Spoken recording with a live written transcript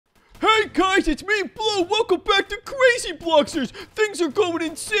guys, it's me, Blue. Welcome back to Crazy Bloxers. Things are going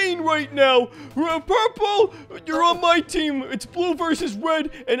insane right now. Purple, you're on my team. It's blue versus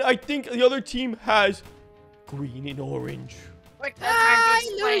red, and I think the other team has green and orange. Hi,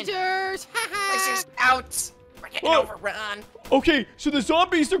 losers! This is out. We're getting overrun. Okay, so the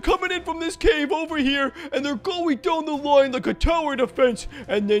zombies are coming in from this cave over here, and they're going down the line like a tower defense,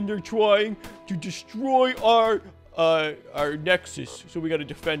 and then they're trying to destroy our nexus. So we got to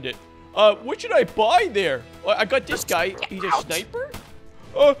defend it. What should I buy there? I got this guy. He's a sniper.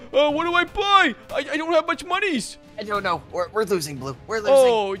 What do I buy? I don't have much monies. I don't know. We're losing, Blue. We're losing.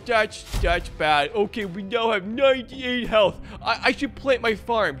 Oh, that's bad. Okay, we now have 98 health. I should plant my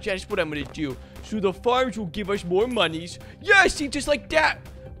farm. That's what I'm gonna do. So the farms will give us more monies. Yeah, see, just like that.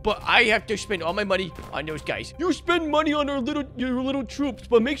 But I have to spend all my money on those guys. You spend money on your little troops,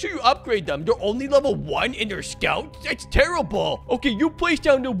 but make sure you upgrade them. They're only level 1 and they're scouts? That's terrible. Okay, you place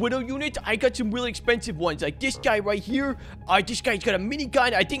down the widow units. I got some really expensive ones, like this guy right here. This guy's got a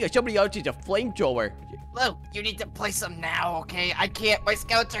minigun. I think somebody else is a flamethrower. Blue, you need to place them now, okay? I can't. My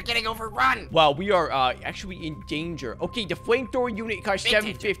scouts are getting overrun. Wow, we are actually in danger. Okay, the flamethrower unit costs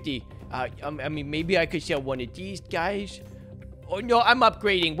 $750. I mean, maybe I could sell one of these guys. Oh, no, I'm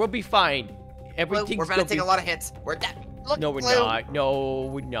upgrading. We'll be fine. Everything's we're about to take a lot of hits. We're dead. Look, no, we're not. No,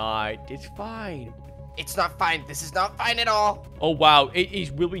 we're not. It's fine. It's not fine. This is not fine at all. Oh, wow. It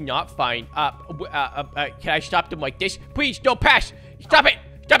is really not fine. Can I stop them like this? Please, don't pass. Stop it.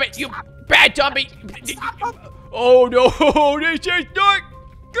 Stop it. You bad zombie. Oh, no. This is not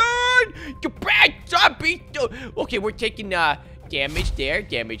good. You bad zombie. Okay, we're taking damage there.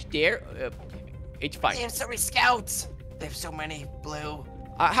 Damage there. It's fine. They have so many scouts. They have so many, Blue.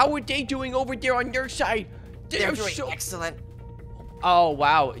 How are they doing over there on their side? They're doing excellent. Oh,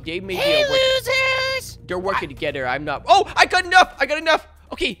 wow. They may be losers! They're working together. I'm not. Oh, I got enough. I got enough.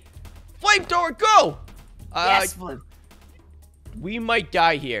 Okay. Flamethrower, go. Yes, Blue. We might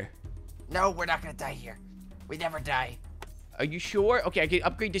die here. No, we're not going to die here. We never die. Are you sure? Okay, I can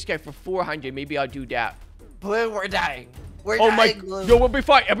upgrade this guy for 400. Maybe I'll do that. Blue, we're dying. We're dying, Blue. No, we'll be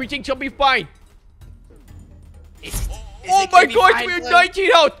fine. Everything shall be fine. Oh my gosh, we have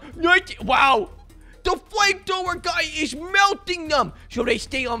 19 health! 19, wow! The flamethrower guy is melting them! So they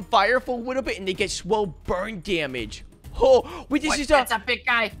stay on fire for a little bit and they get slow burn damage. Oh, wait, that's a big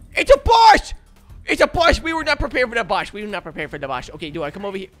guy. It's a boss! It's a boss! We were not prepared for the boss. We were not prepared for the boss. Okay, do I come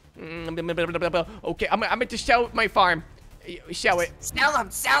over here? Okay, I'm going to sell my farm. Sell it. Sell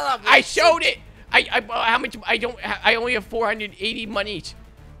them, sell them! I sold it! How much? I only have 480 monies.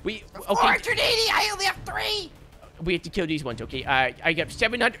 Okay. 480? I only have 3! We have to kill these ones, okay? I got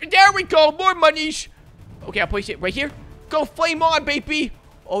 700. There we go, more monies. Okay, I'll place it right here. Go flame on, baby.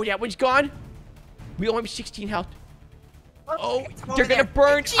 Oh, that one's gone. We only have 16 health. Oh, they're gonna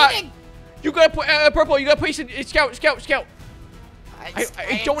burn. You gotta put purple. You gotta place it. Scout.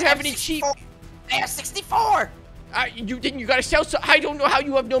 I don't have any cheap. I have 64. You gotta sell. So I don't know how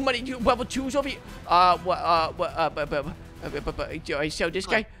you have no money. You level 2s over here. I sell this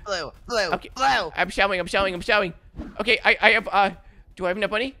guy. Blue. Okay. Blue. I'm selling. Okay, I have, do I have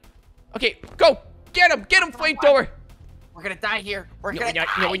enough money? Okay, go! Get him, flamethrower! We're gonna die here. We're gonna die.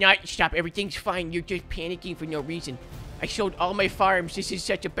 No, we're not. Stop, everything's fine. You're just panicking for no reason. I sold all my farms. This is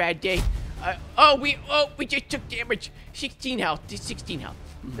such a bad day. We just took damage. 16 health. This 16 health.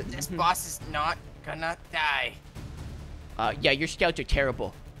 This boss is not gonna die. Yeah, your scouts are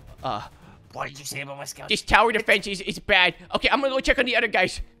terrible. What did you say about my scouts? This tower defense is bad. Okay, I'm gonna go check on the other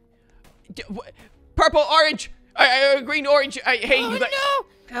guys. Purple, orange. Green, orange. Hey, you got.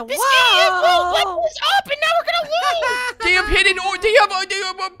 No! This game was up, and now we're gonna lose. They have hidden, or they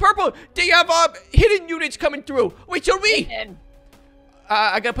have purple. They have hidden units coming through. Wait, so me.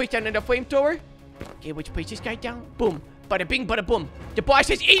 I gotta place down another flamethrower. Okay, let's place this guy down. Boom, bada bing, bada boom. The boss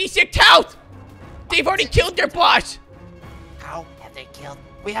has 86 health. They've already killed their boss. How have they killed?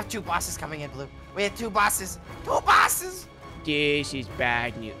 We have 2 bosses coming in, Blue. We have 2 bosses. 2 bosses. This is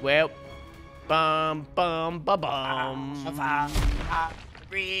bad news. Well. Bum. Rematch!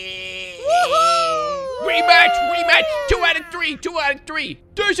 2 out of 3.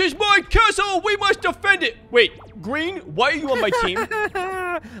 This is my castle. We must defend it. Wait, Green, why are you on my team?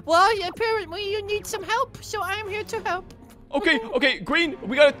 Well, apparently you need some help, so I'm here to help. Okay, Green,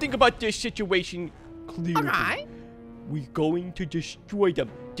 we gotta think about this situation clearly. All right. We're going to destroy them.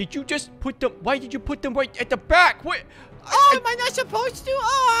 Did you just put them? Why did you put them right at the back? What? Oh, am I not supposed to?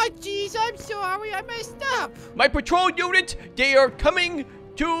 Oh, jeez, I'm sorry. I messed up. My patrol units, they are coming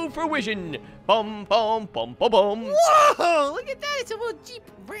to fruition. Bum. Whoa, look at that. It's a little Jeep.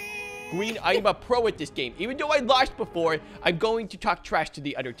 Green, I am a pro at this game. Even though I lost before, I'm going to talk trash to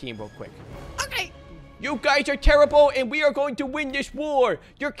the other team real quick. Okay. You guys are terrible, and we are going to win this war.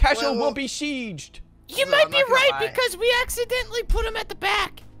 Your castle will be sieged. You might be right because we accidentally put him at the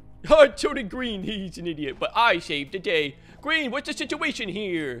back. Oh, so did Green. He's an idiot, but I saved the day. Green, what's the situation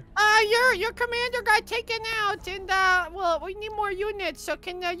here? Your commander got taken out, and well, we need more units. So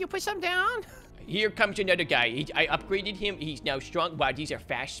can you put some down? Here comes another guy. I upgraded him. He's now strong. Wow, these are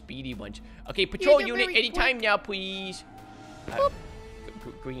fast, speedy ones. Okay, patrol unit anytime now, please.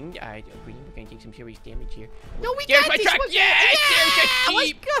 Green, we're gonna take some serious damage here. No, we There's got my this. truck. Yes, there's a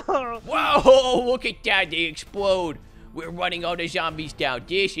jeep. Let's go. Whoa, look at that. They explode. We're running all the zombies down.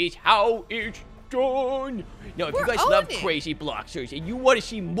 This is how it's done. Now, if you guys love crazy Bloxers and you want to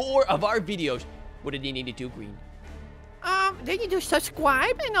see more of our videos, what do they need to do, Green? They need to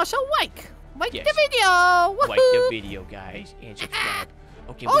subscribe and also like the Yes. video. Like the video, guys, and subscribe.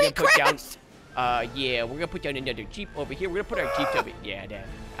 Okay, we're gonna put down. Yeah, we're gonna put down another jeep over here. We're gonna put our jeeps over. Yeah, there,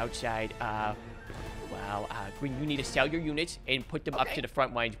 outside. Wow. Green, you need to sell your units and put them up to the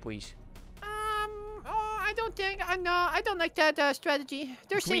front lines, please. I don't think. No, I don't like that strategy.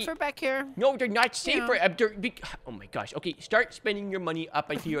 They're safer back here. No, they're not safer. Oh my gosh. Okay, start spending your money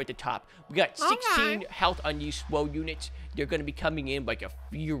up here at the top. We got 16 health on these slow units. They're gonna be coming in like a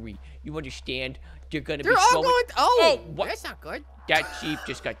fury. You understand? They're gonna be all going. Oh, what? That's not good. That jeep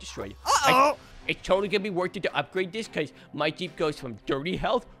just got destroyed. It's totally gonna be worth it to upgrade this because my jeep goes from 30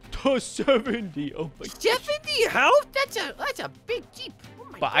 health to 70. Oh my gosh. 70 health? That's a big jeep.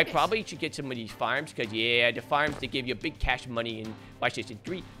 But I probably should get some of these farms because, yeah, the farms, they give you big cash money. And watch this in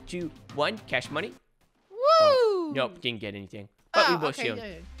 3, 2, 1, cash money. Woo! Oh, nope, didn't get anything. But we will soon.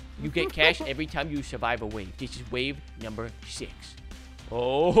 Yeah. You get cash every time you survive a wave. This is wave number 6.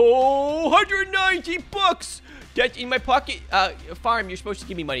 Oh, 190 bucks. That's in my pocket. Farm, you're supposed to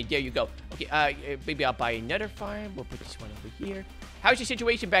give me money. There you go. Okay, maybe I'll buy another farm. We'll put this one over here. How's your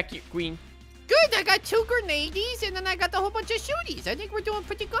situation back here, Green? Good. I got 2 grenades, and then I got a whole bunch of shooties. I think we're doing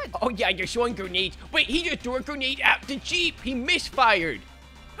pretty good. Oh, yeah, you're showing grenades. Wait, he just threw a grenade at the jeep. He misfired.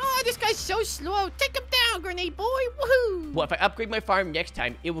 Oh, this guy's so slow. Take him down, grenade boy. Woohoo. Well, if I upgrade my farm next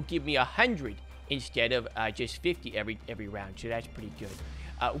time, it will give me 100 instead of just 50 every round. So that's pretty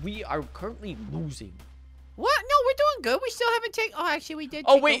good. We are currently losing. What? No, we're doing good. We still haven't taken. Oh, actually, we did.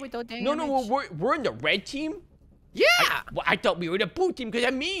 Oh, take wait. over the damage. No, we're in the red team? Yeah. I thought we were the blue team because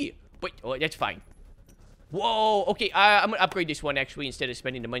of me. Wait, oh, that's fine. Whoa, okay, I'm gonna upgrade this one actually instead of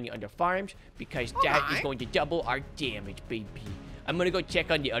spending the money on the farms because that is going to double our damage, baby. I'm gonna go check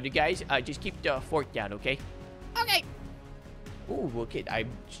on the other guys. Just keep the fort down, okay? Okay. Ooh, look at,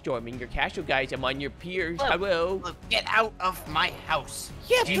 I'm storming your castle, guys. I'm on your piers. Look, Hello. Look, get out of my house.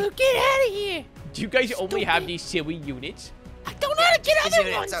 Yeah, Blue, get out of here. Do you guys only have these silly units? I don't know how to get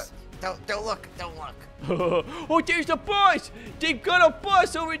other ones. Don't look. Don't look. Oh, there's the boss. They've got a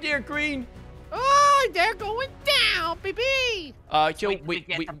boss over there, Green. Oh, they're going down, baby. So we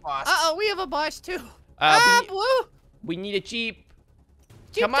get the boss. Uh-oh, we have a boss, too. Blue. We need a Jeep.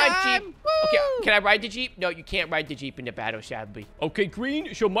 Jeep Come on, time. Jeep. Woo. Okay, can I ride the Jeep? No, you can't ride the Jeep in the battle, sadly. Okay,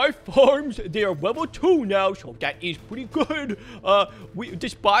 Green, so my farms, they are level 2 now, so that is pretty good.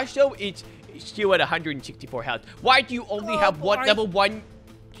 This boss, though, it's still at 164 health. Why do you only have one level 1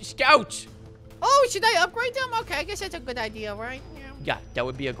 scouts? Oh, should I upgrade them? Okay, I guess that's a good idea, right? Yeah, that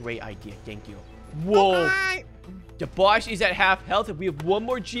would be a great idea. Thank you. Whoa. Okay. The boss is at half health. If we have one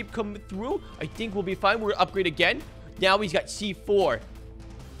more Jeep coming through, I think we'll be fine. We'll upgrade again. Now he's got C4.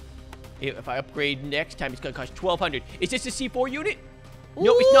 If I upgrade next time, it's going to cost 1,200. Is this a C4 unit?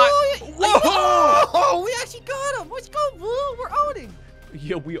 No, it's not. Whoa! Oh, we actually got him. Let's go, Blue. We're owning.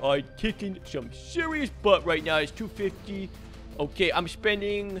 Yeah, we are kicking some serious butt right now. It's 250. Okay, I'm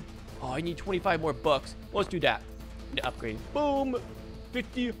spending... Oh, I need 25 more bucks. Let's do that. Upgrade. Boom.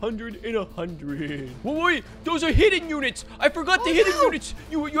 50, 100, and 100. Wait, those are hidden units. I forgot the hidden units.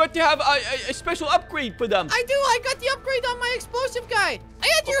 You have to have a special upgrade for them. I do. I got the upgrade on my explosive guy.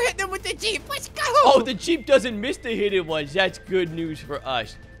 And you're hitting them with the Jeep. Let's go. Oh, the Jeep doesn't miss the hidden ones. That's good news for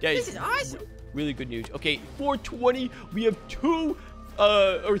us. This is awesome. Really good news. Okay, 420. We have two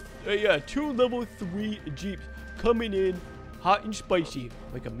level 3 Jeeps coming in hot and spicy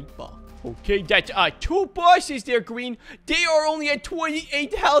like a meatball. Okay, that's 2 bosses there, Green. They are only at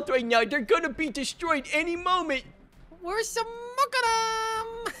 28 health right now. They're gonna be destroyed any moment. We're some them.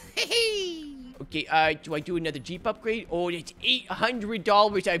 Okay, do I do another Jeep upgrade? Oh, it's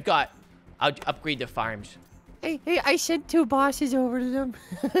 $800 I've got. I'll upgrade the farms. Hey, I sent 2 bosses over to them.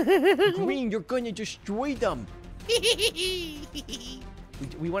 Green, you're gonna destroy them.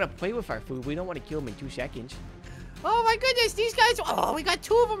 We want to play with our food. We don't want to kill them in 2 seconds. Oh my goodness, these guys. Oh, we got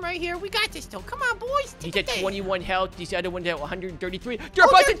 2 of them right here. We got this, though. Come on, boys. He's at 21 health. These other ones at 133. They're Oh,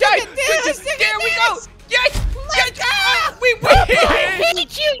 about to die. this. There we go. Yes. Let's go. We win. I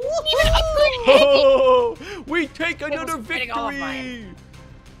hate you. You need to upgrade. Oh, we take another spending all of victory.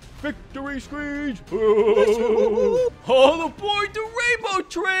 Victory screens. All aboard the rainbow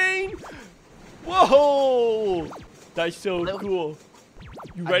train. Whoa. That's so cool.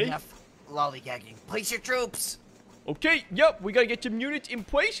 You ready? Enough lollygagging. Place your troops. Okay, yep, we gotta get some units in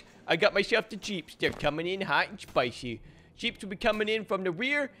place. I got myself the Jeeps. They're coming in hot and spicy. Jeeps will be coming in from the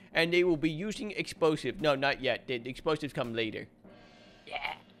rear, and they will be using explosives. No, not yet. The explosives come later.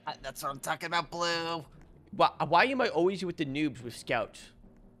 Yeah, that's what I'm talking about, Blue. Why am I always with the noobs with scouts?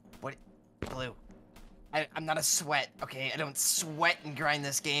 What? Blue. I'm not a sweat, okay? I don't sweat and grind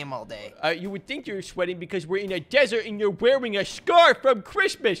this game all day. You would think you're sweating because we're in a desert and you're wearing a scarf from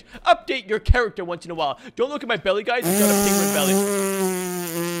Christmas. Update your character once in a while. Don't look at my belly, guys. It's got a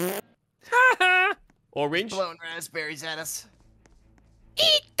penguin belly. Orange? Blowing raspberries at us.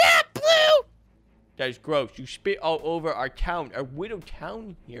 Eat that, Blue. That is gross. You spit all over our town, our widow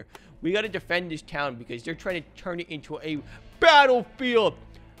town here. We gotta defend this town because they're trying to turn it into a battlefield.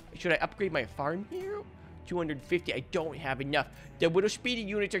 Should I upgrade my farm here? 250. I don't have enough. The widow speedy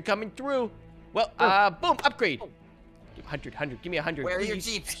units are coming through. Well, boom, upgrade. 100. Give me 100. Where are please. your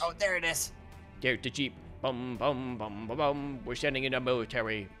Jeeps? Oh, there it is. There's the Jeep. Bum, bum, bum, bum, bum. We're sending in the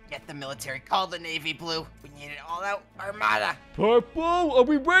military. Get the military. Call the Navy, Blue. We need an all-out armada. Purple, are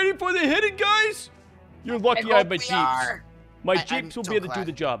we ready for the hidden, guys? You're lucky I have my hope we Jeeps. are. My I'm Jeeps will so be able to do glad.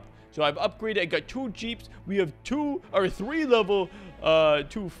 the job. So I've upgraded. I got 2 Jeeps. We have 3 level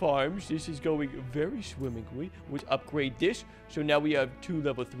 2 farms. This is going very swimmingly. Let's upgrade this. So now we have 2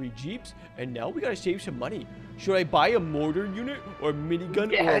 level 3 Jeeps. And now we gotta save some money. Should I buy a mortar unit or a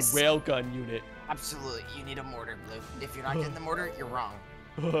minigun Yes. or a railgun unit? Absolutely. You need a mortar, Blue. If you're not getting the mortar, you're wrong.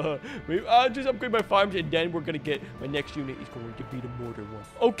 I'll just upgrade my farms and then we're gonna get my next unit is going to be the mortar one.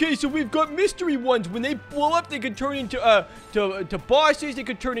 Okay, so we've got mystery ones. When they blow up, they can turn into to bosses. They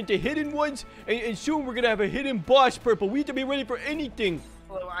could turn into hidden ones, and soon we're gonna have a hidden boss. Purple. We have to be ready for anything.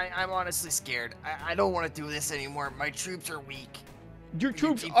 Blue, I'm honestly scared. I don't want to do this anymore. My troops are weak. Your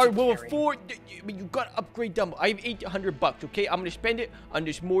troops Jeeps are are level carrying. 4. I mean, you gotta upgrade them. I have $800. Okay, I'm gonna spend it on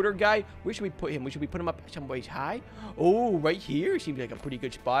this mortar guy. Where should we put him? Should we put him up someplace high? Oh, right here seems like a pretty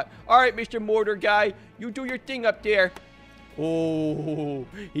good spot. All right, Mr. Mortar guy, you do your thing up there. Oh,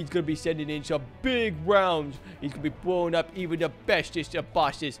 he's gonna be sending in some big rounds. He's gonna be blowing up even the bestest of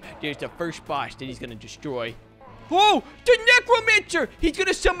bosses. There's the first boss that he's gonna destroy. Oh, the necromancer! He's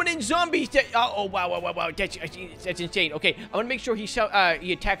gonna summon in zombies. Wow! That's insane. Okay, I want to make sure he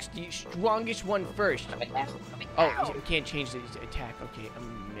attacks the strongest one first. Oh, he can't change his attack. Okay,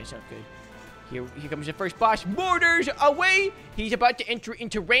 that's not good. Here comes the first boss. Mortars away! He's about to enter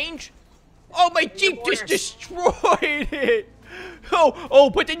into range. Oh, my Jeep just destroyed it.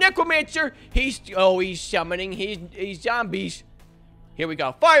 But the necromancer, he's summoning his zombies. Here we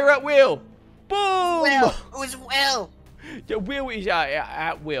go. Fire at will. Boom! Will, who's Will? The Will is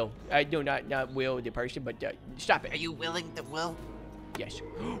at Will. No, not Will, the person, but stop it. Are you willing to Will? Yes.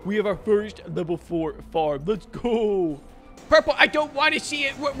 We have our first level 4 farm. Let's go. Purple, I don't want to see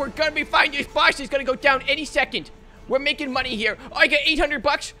it. We're gonna be fine. This boss is gonna go down any second. We're making money here. Oh, I got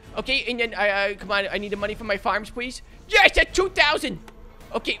 $800. Okay, and then come on. I need the money for my farms, please. Yes, that's 2,000.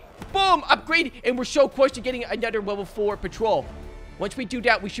 Okay, boom, upgrade, and we're so close to getting another level 4 patrol. Once we do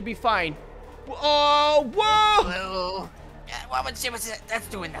that, we should be fine. Oh, whoa! Blue. What's that? That's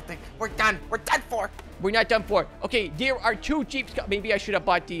doing nothing. We're done. We're done for. We're not done for. Okay, there are 2 Jeeps. Maybe I should have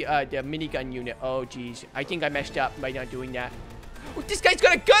bought the minigun unit. Oh, geez. I think I messed up by not doing that. Oh, this guy's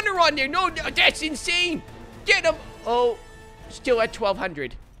got a gunner on there. No, that's insane. Get him. Oh, still at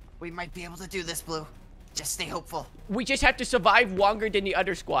 1,200. We might be able to do this, Blue. Just stay hopeful. We just have to survive longer than the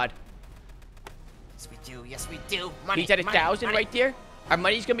other squad. Yes, we do. Yes, we do. Money. He's at money, 1,000 money. right there. Our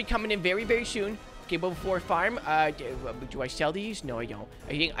money's gonna be coming in very, very soon. Okay, level 4 farm. Do I sell these? No, I don't.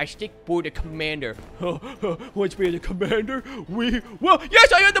 I think I stick for the commander. Once we're the commander, well,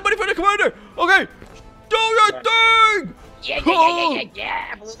 yes, I have the money for the commander. Okay, do your thing.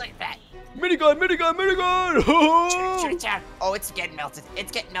 Yeah. Blue, like that. Minigun. Shoot it down. Oh, it's getting melted.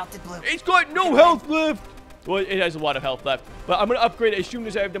 It's getting melted, Blue. It's got no health left. Well, it has a lot of health left, but I'm gonna upgrade it as soon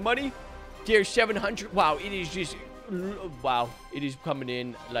as I have the money. There's 700. Wow, it is just. Wow, it is coming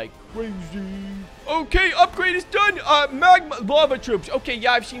in like crazy. Okay, upgrade is done. Magma lava troops. Okay,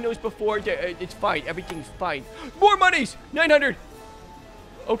 yeah, I've seen those before. It's fine. Everything's fine. More monies. 900.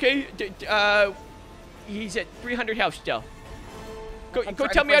 Okay, he's at 300 health still. Go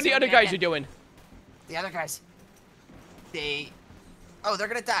tell me how the other guys are doing. The other guys. Oh, they're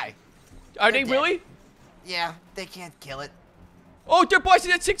gonna die. Are They're they dead. really? Yeah, they can't kill it. Oh, their boss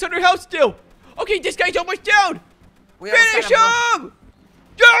is at 600 health still. Okay, this guy's almost down. We almost Finish got him. him!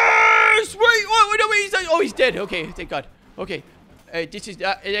 Yes! Wait, no, wait, he's dead. Okay, thank God. Okay, this is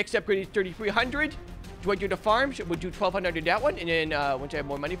next upgrade is 3,300. Do you want to do the farm? We'll do 1,200 on that one, and then once I have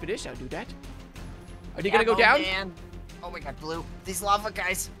more money for this, I'll do that. Are they gonna go down? Man. Oh my God, Blue. These lava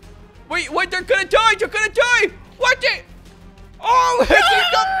guys. Wait, what? They're gonna die! They're gonna die! What the? Oh!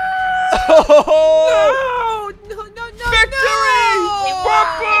 Oh! No! Victory!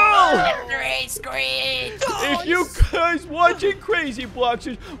 Victory screech! If you guys watching Crazy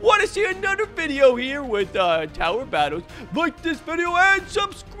Bloxers want to see another video here with Tower Battles, like this video and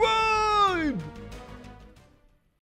subscribe!